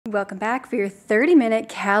Welcome back for your 30-minute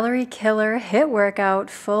calorie killer HIIT workout,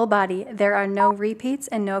 full body. There are no repeats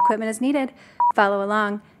and no equipment is needed. Follow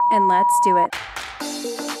along and let's do it.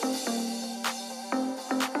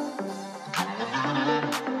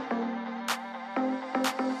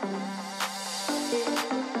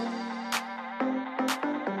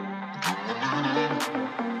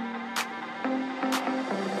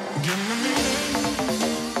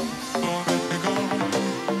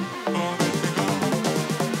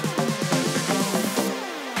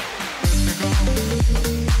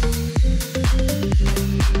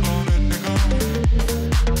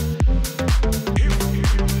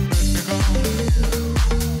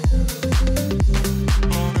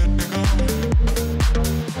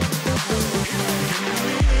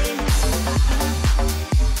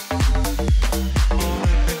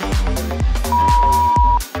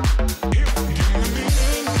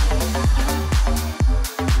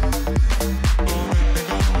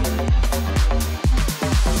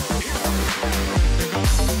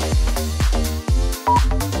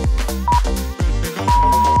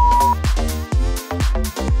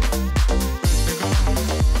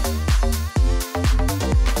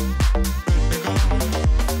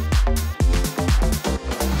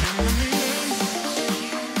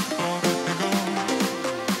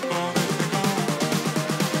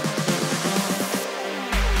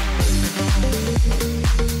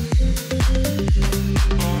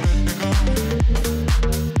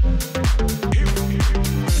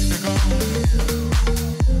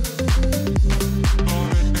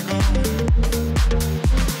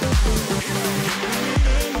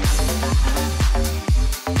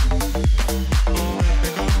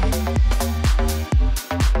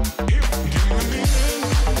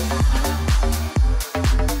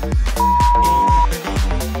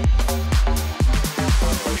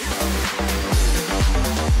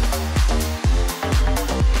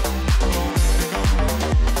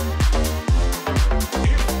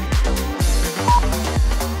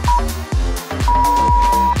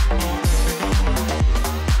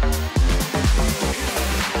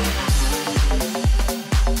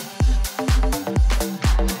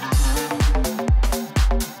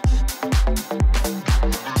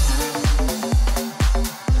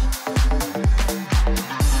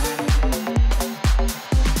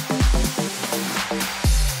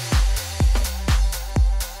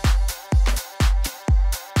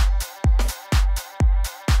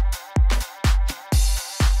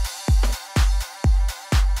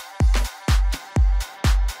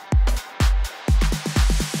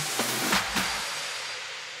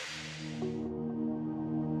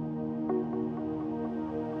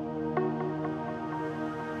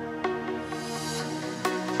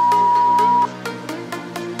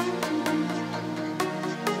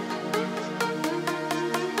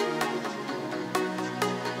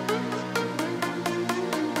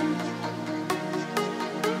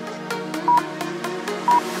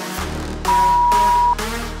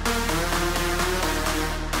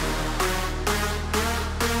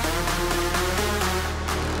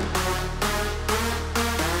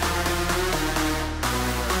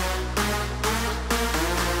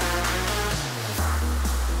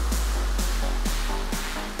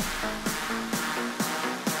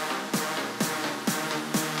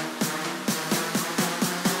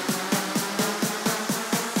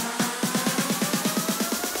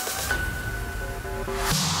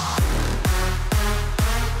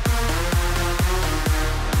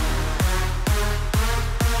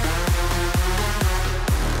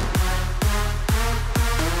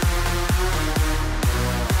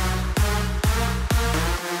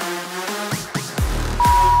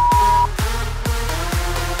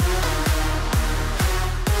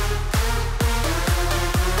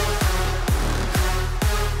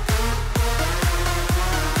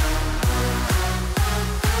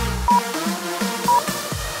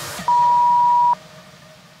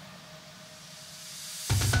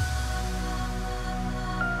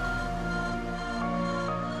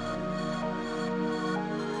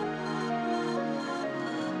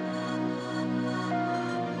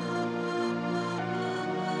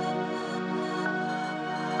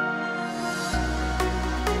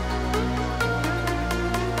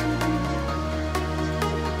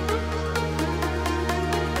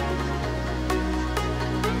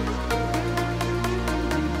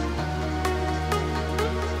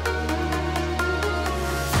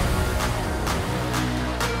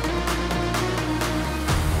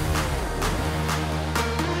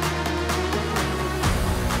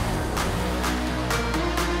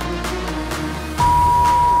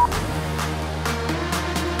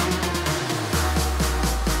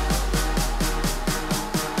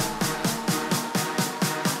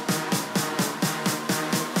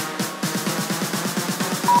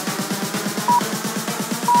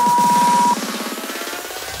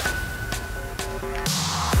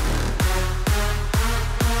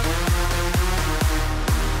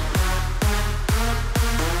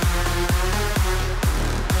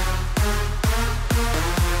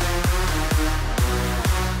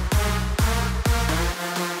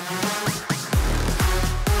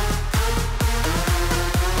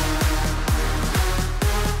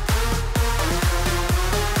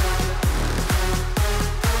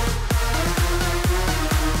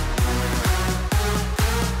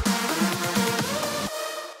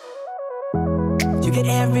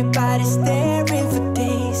 everybody's staring for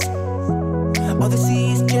days. All they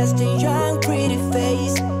see is just a young, pretty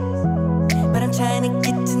face. But I'm trying to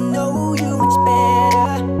get to know you much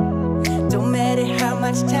better. Don't matter how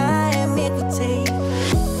much time it will take.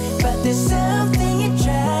 But there's something you're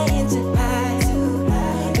trying to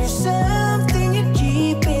hide. There's something you're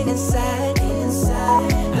keeping inside.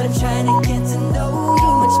 But I'm trying to get to know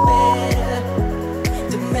you much better.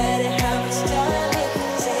 Don't matter how much time it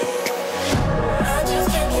will take. I just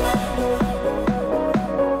can't give up.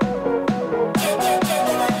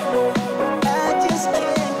 I just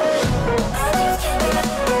can't. I just can't give up.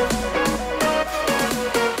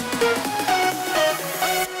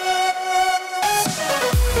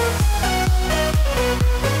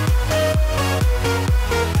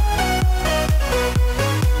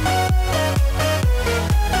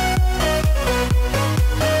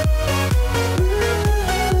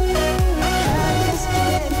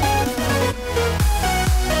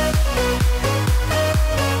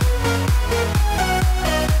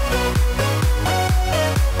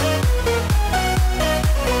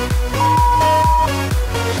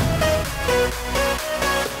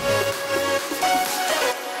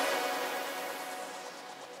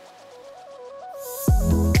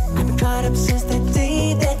 I've been caught up since that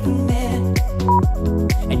day that we met,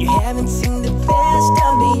 and you haven't seen the best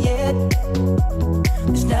of me yet.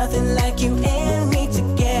 There's nothing like you and me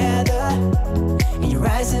together, and your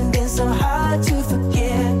eyes have been so hard to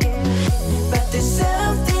forget. But there's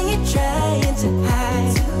something you're trying to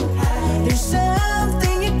hide. There's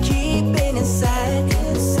something you're keeping inside.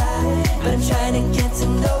 But I'm trying to get to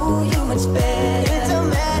know you much better. It don't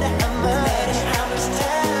matter how much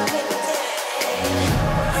time it takes.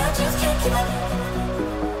 I just can't give up.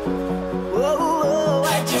 Whoa, I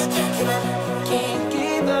just can't give up. Can't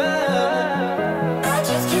give up. I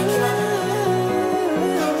just can't give up.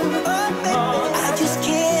 Oh, baby, I just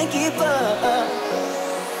can't give up.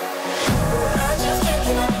 I just can't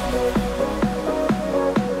give up.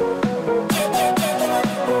 Can't give up.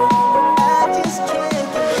 I just can't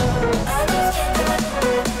give up. I just can't give up.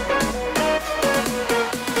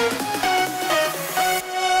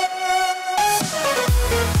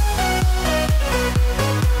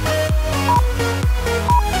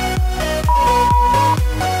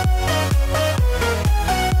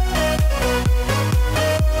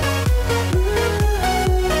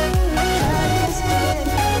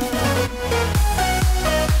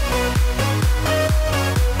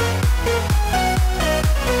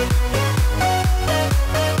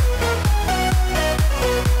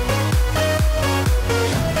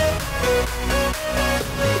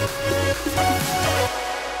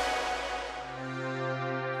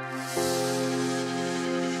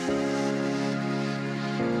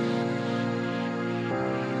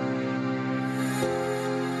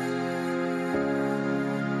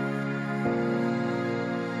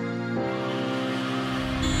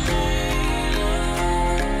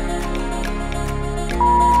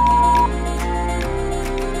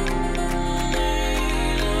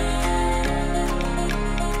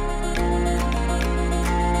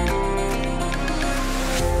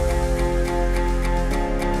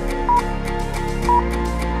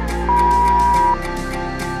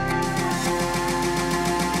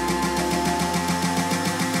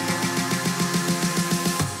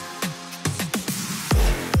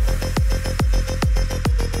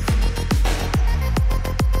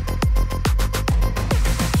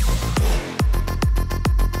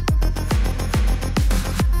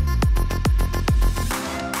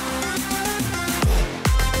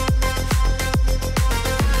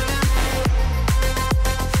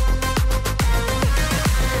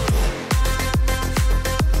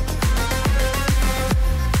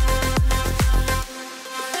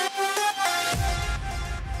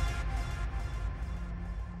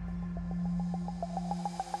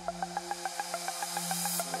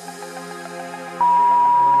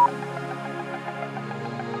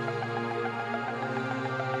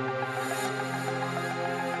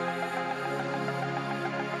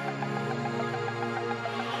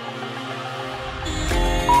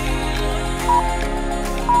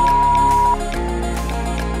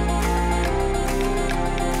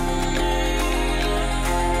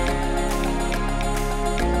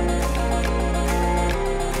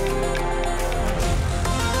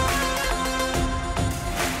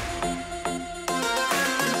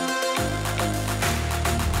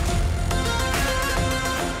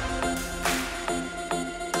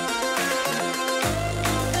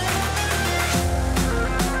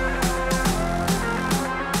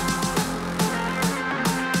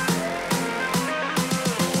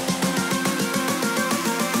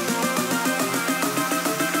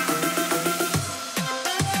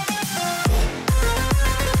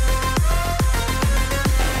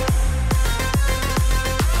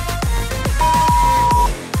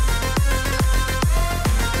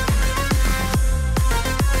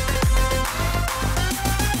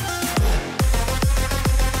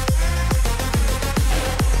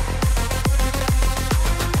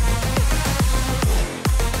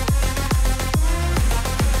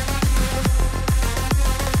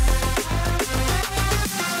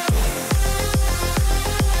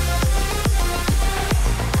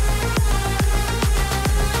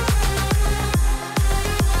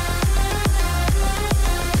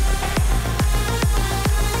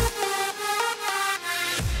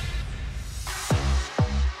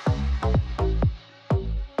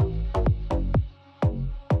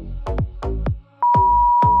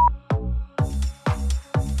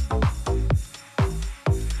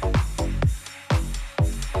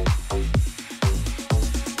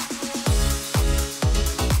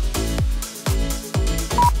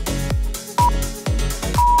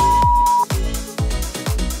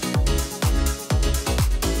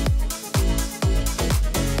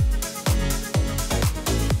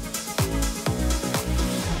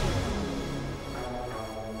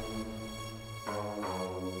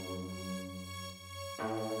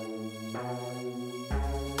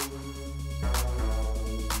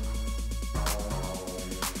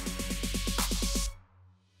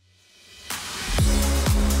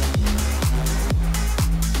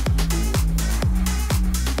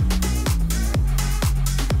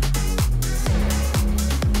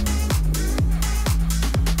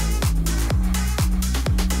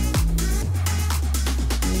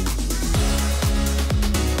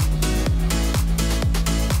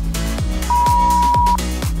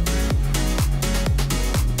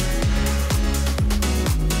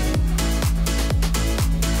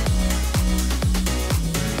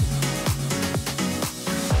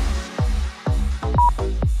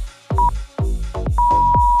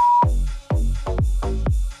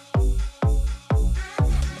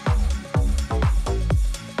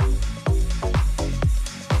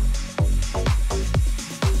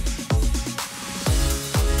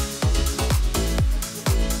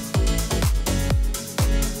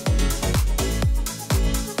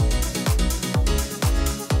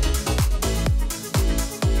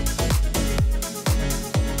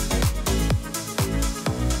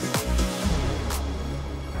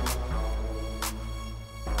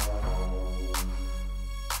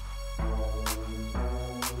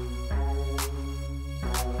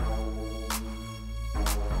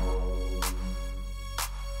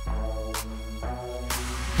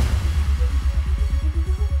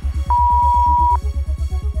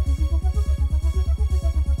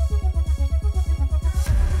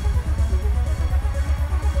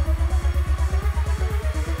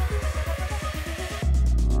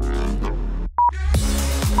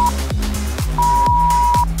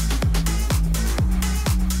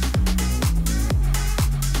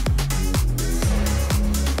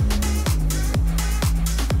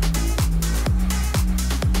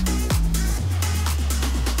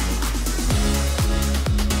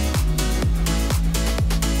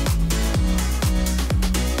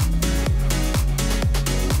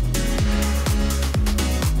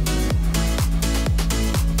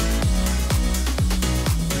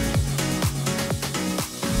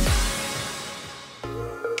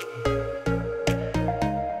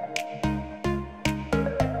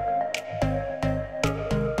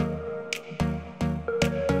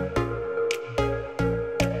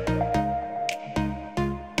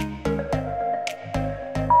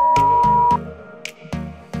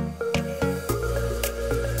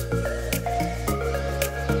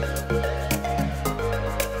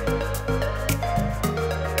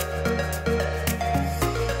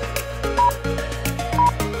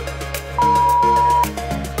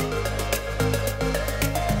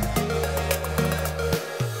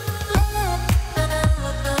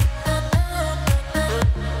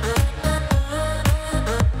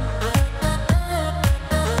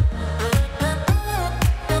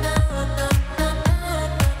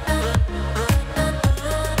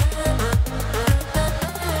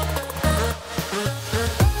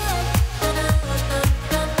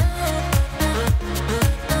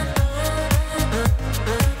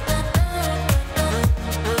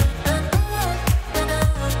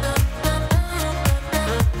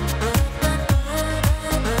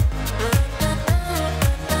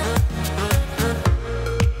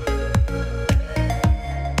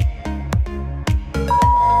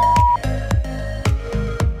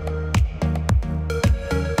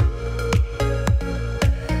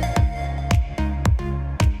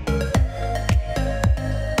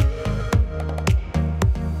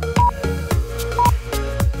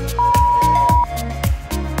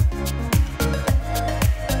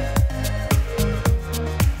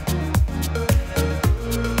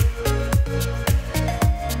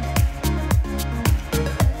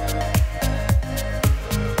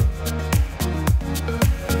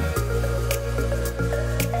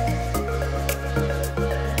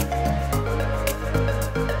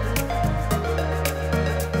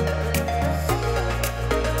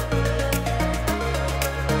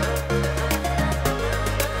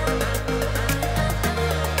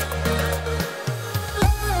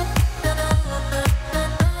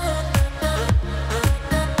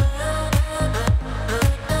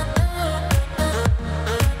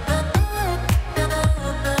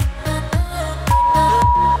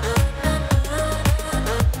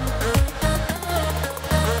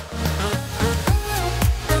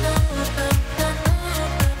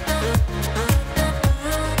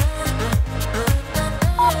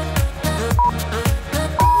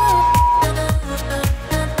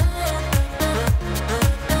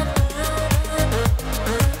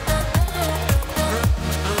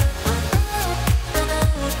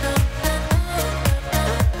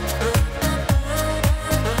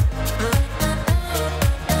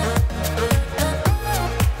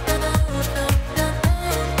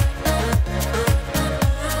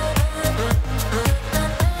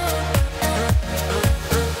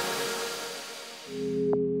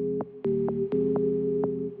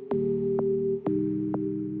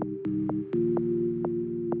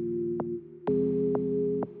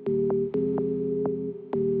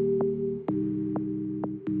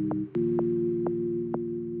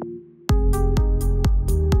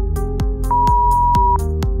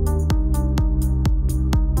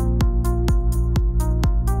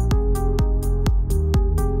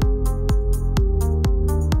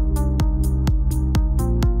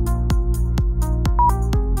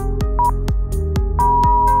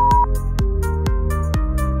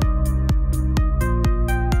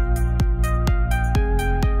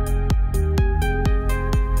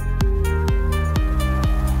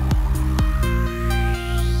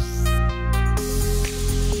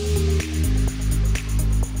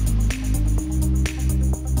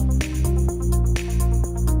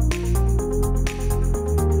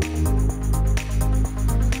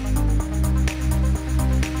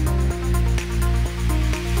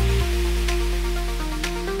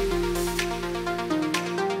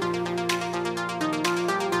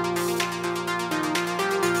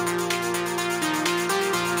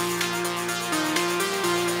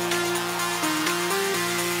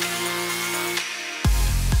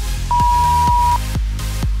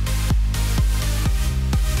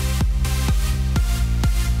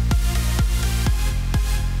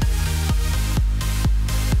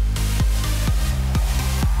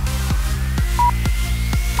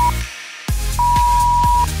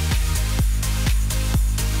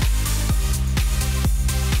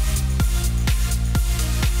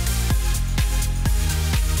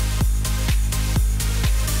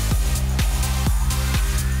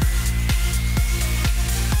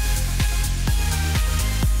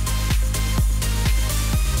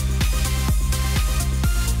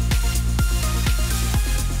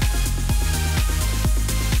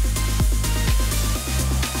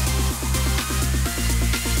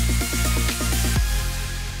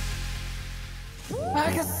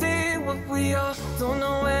 I can see what we are, don't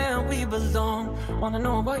know where we belong. Wanna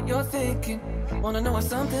know what you're thinking, wanna know if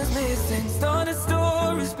something's missing. Started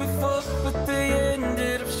stories before, but they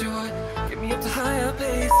ended up short. Get me up to higher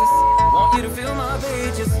places, want you to fill my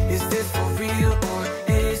pages. Is this for real or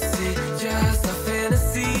is it just a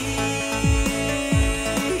fantasy?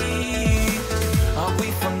 Are we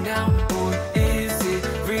for now or is it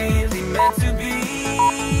really meant to be?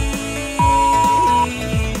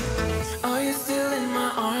 Are you still in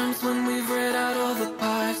my arms when we've read out all the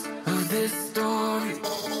parts of this story?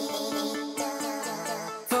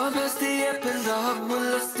 Far past the epilogue,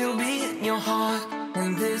 will I still be in your heart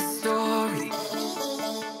in this story?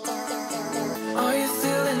 Are you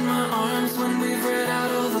still in my arms when we've read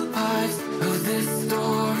out all the parts of this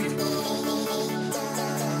story?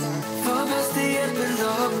 Far past the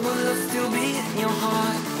epilogue, will I still be in your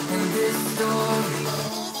heart in this story?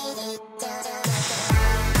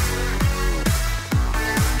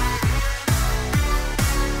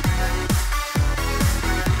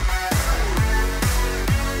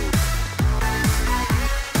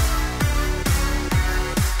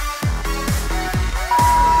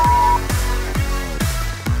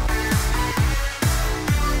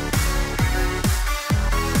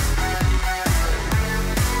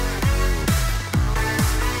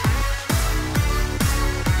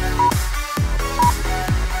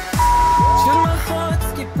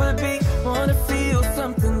 Wanna feel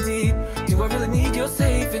something deep. Do I really need your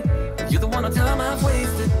saving? You're the one on time I've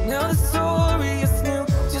wasted. Now the story is new,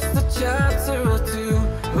 just a chapter or two.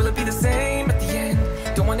 Will it be the same at the end?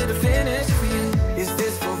 Don't want it to finish if we end. Is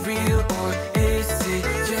this for real or is it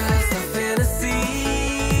just a fantasy?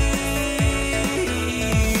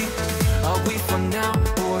 Are we for now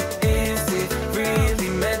or is it really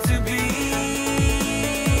meant to be?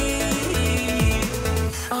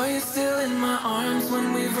 Are you still in my arms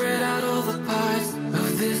when we've read out all the parts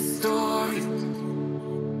of this story?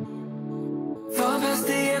 Far past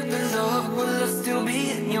the epilogue, will I still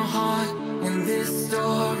be in your heart in this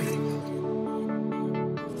story?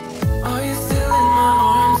 Are you still in my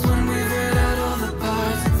arms when we've read out all the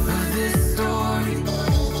parts of this story?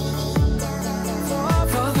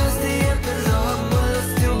 Far past the epilogue, will I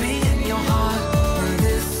still be in your heart in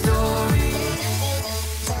this story?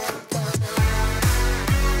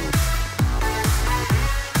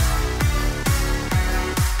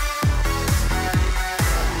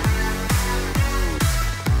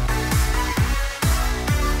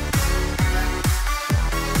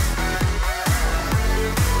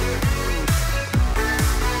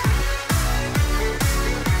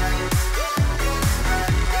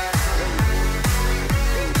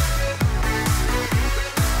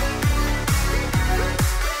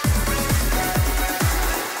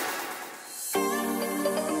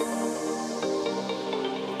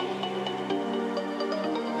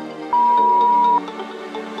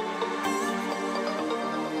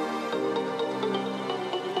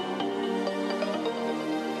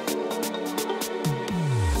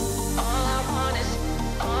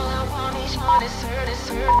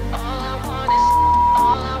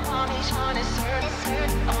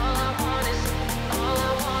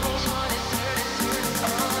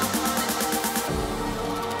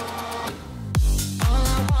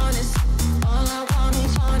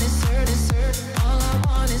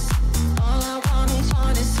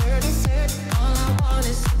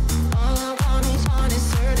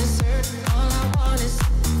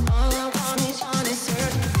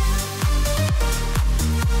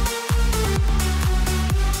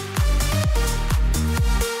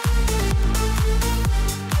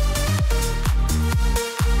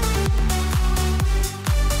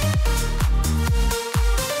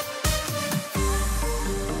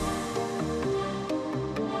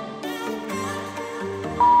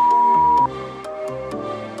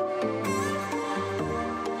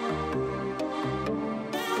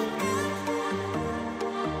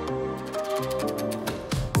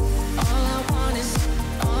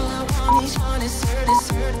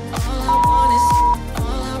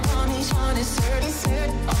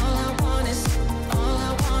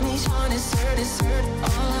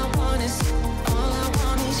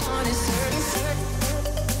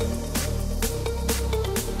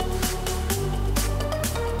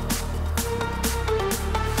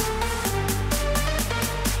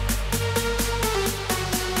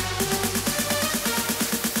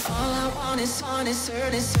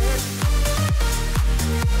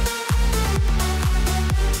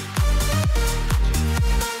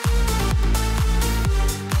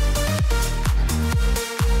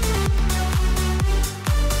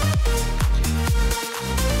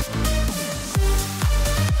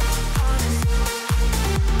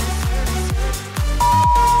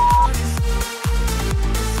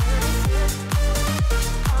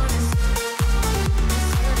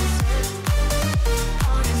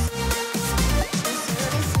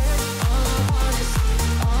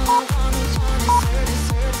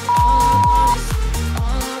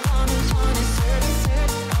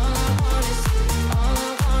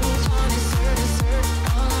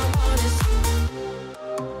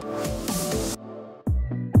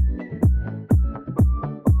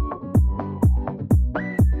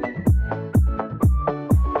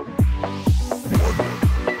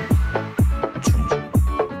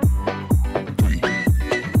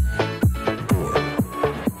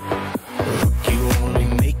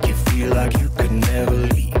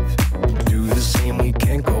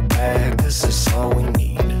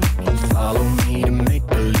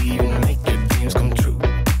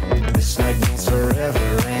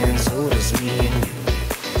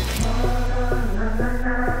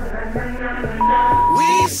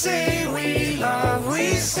 We say we love,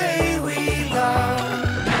 we say we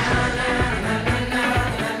love.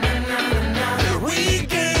 We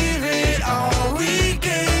gave it all, we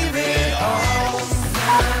gave it all.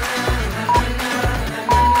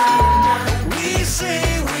 We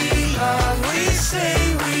say we love, we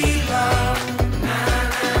say we love.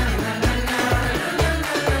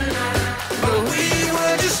 But we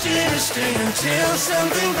were just innocent until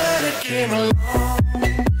something better came along.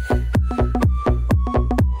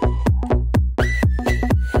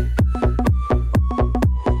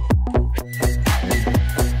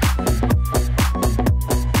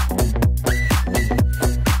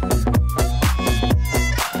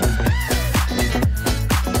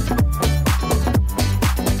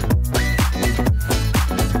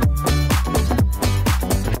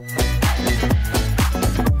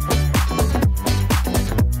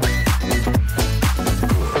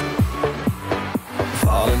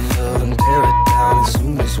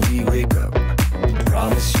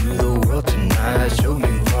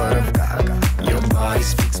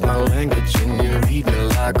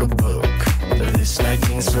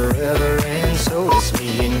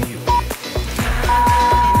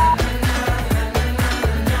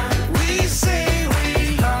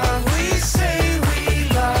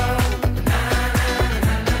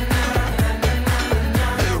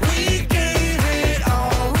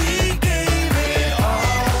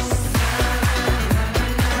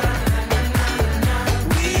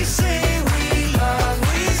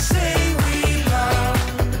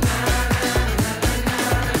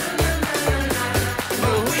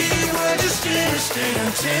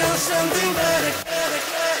 Until something better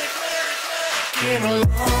came along.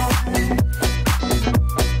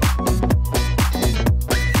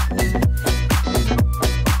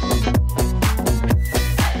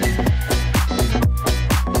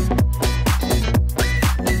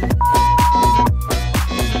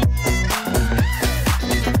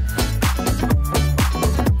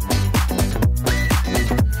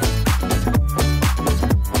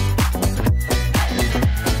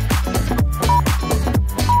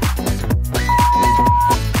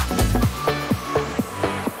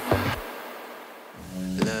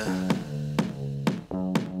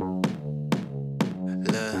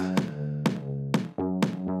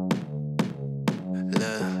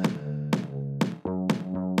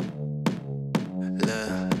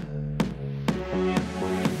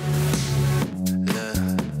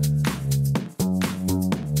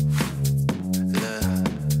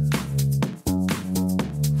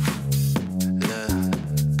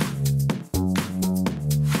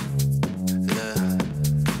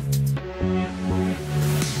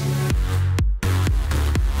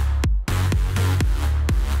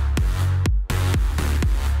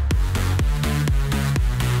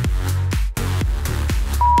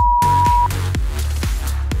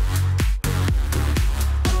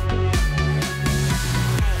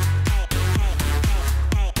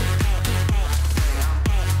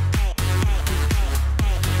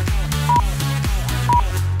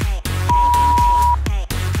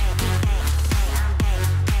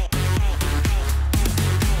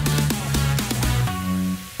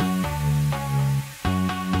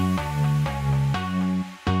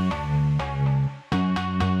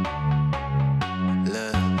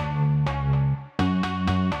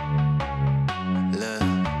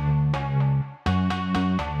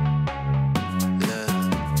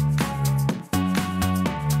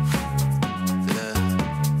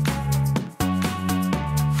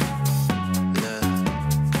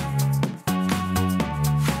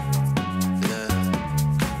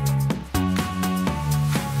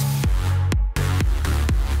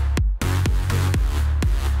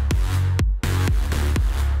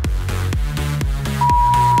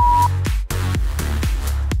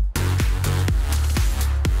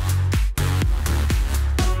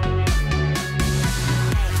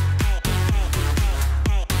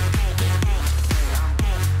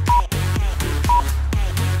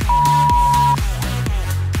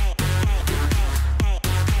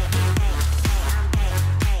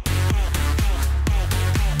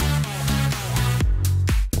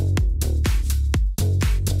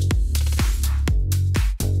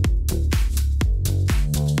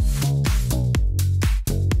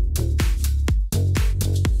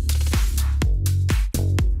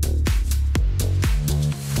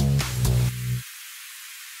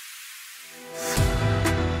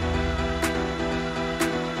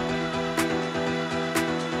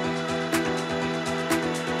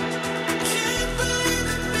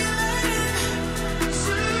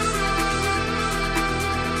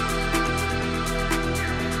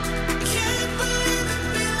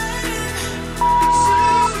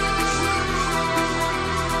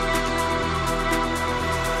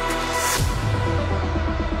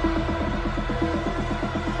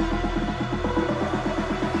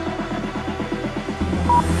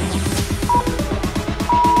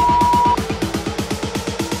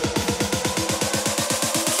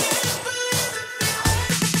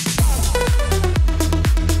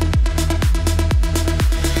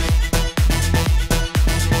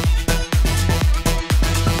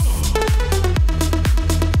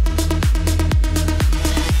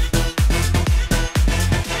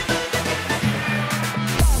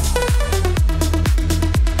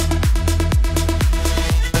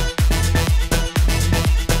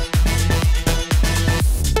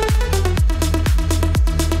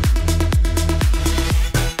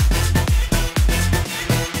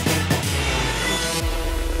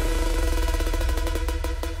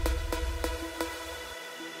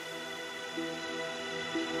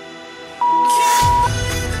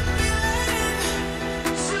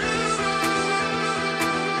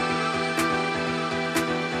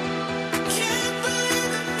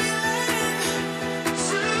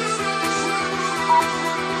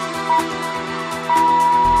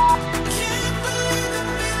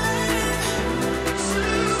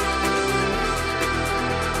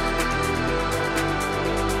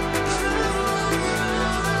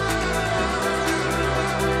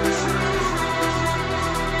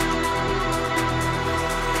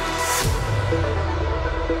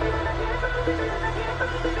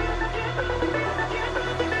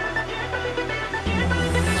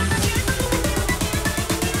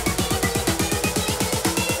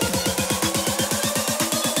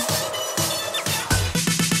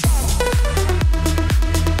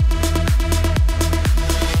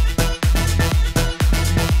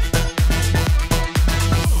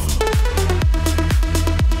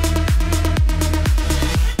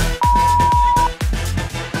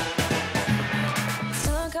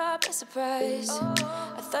 Surprise.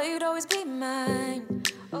 I thought you'd always be mine.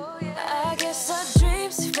 I guess our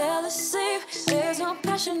dreams fell asleep. There's no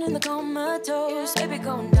passion in the comatose. Baby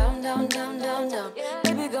going down, down, down, down, down.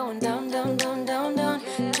 Baby going down, down, down, down, down.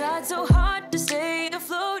 Tried so hard to stay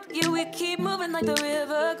afloat. Yeah, we keep moving like the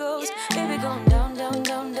river goes. Baby going down, down,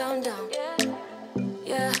 down, down, down.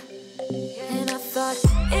 Yeah. And I thought,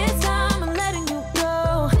 it's time I'm letting you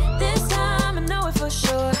go. This time I know it for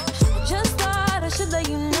sure. I just thought I should let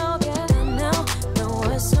you know.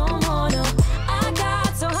 No more, no. I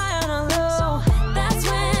got so high on a low. That's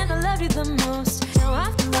when I loved you the most. Now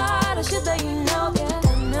I thought I should let you know.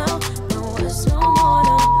 No, it's no more,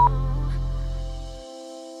 no.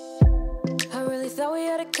 I really thought we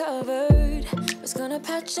had it covered. Was gonna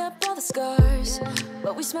patch up all the scars,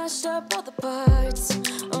 but we smashed up all the parts.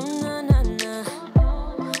 Oh, nah, nah, nah.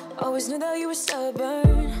 Always knew that you were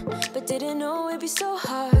stubborn, but didn't know it'd be so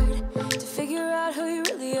hard to figure out who you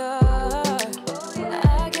really are.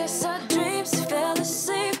 I guess our dreams fell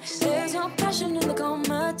asleep. There's no passion in the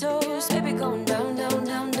comatose. Baby going down, down,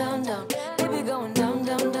 down, down, down. Baby going down,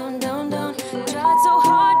 down, down, down, down. Tried so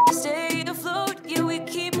hard to stay afloat. Yeah, we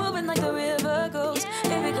keep moving like the river goes.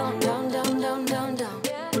 Baby going down, down, down, down, down.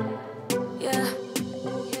 Yeah.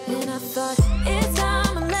 And I thought, it's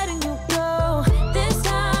time I'm letting you go. This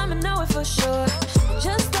time I know it for sure.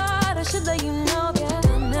 Just thought I should let you know.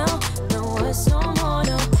 No, it's no more,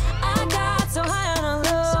 no. I got so high on a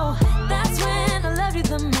low. That's when I loved you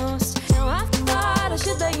the most. Now I thought I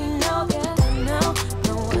should let you know. No,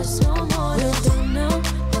 it's no more. We're done now.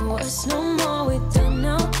 No, it's no more. We're done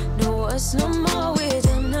now. No, it's no more. We're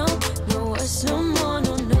done now. No, it's no more.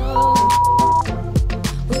 No, no.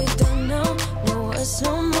 We're done now. No, it's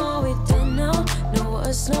no more. We're done now. No,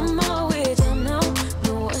 it's no more. We're done now.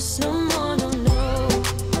 No, it's no more. No, no.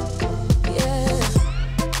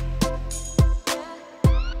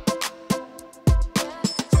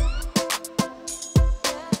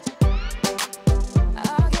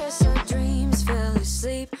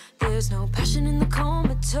 There's no passion in the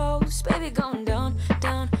comatose. Baby going down,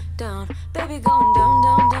 down, down. Baby going down,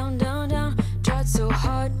 down, down, down, down. Tried so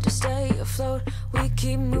hard to stay afloat. We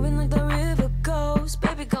keep moving like the river goes.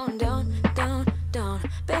 Baby going down, down, down.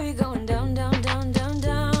 Baby going down, down, down, down,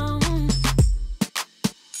 down.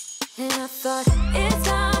 And I thought, it's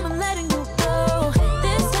time I'm letting you go.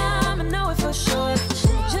 This time I know it for sure.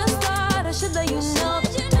 Just thought I should let you know.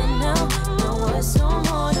 No, it's no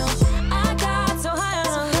more, no. I got so high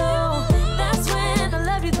on a low. That's when I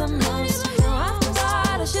loved you the most. Now I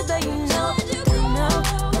thought I should let you know.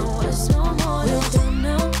 No, it's no more. We're done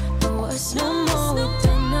now. No, it's no more. We're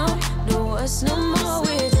done now. No, it's no more.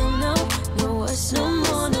 We're done now.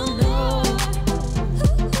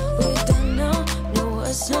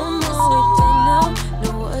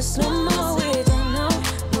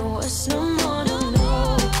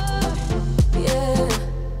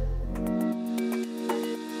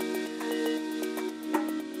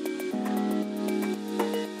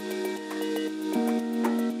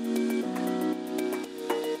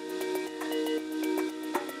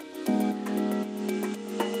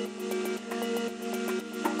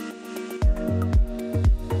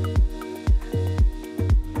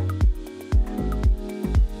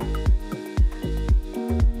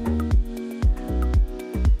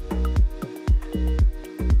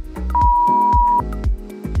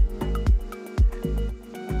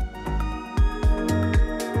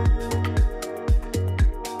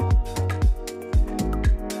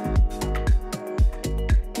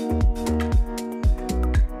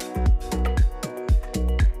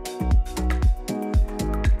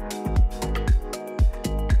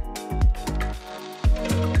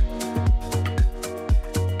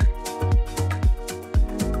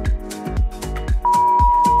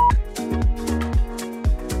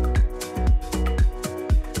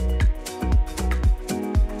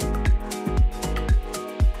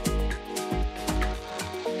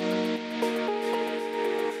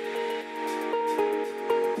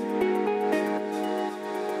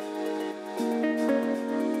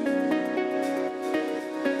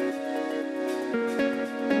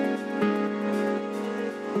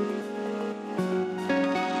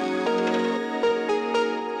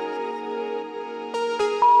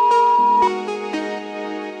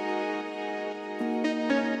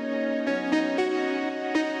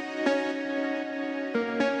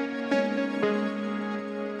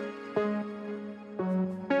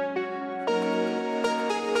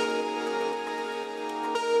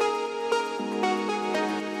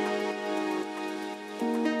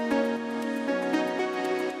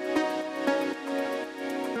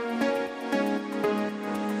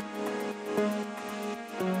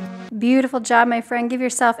 Beautiful job, my friend. Give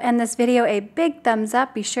yourself and this video a big thumbs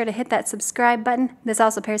up. Be sure to hit that subscribe button. This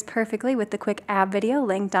also pairs perfectly with the quick ab video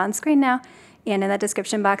linked on screen now and in that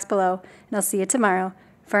description box below. And I'll see you tomorrow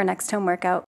for our next home workout.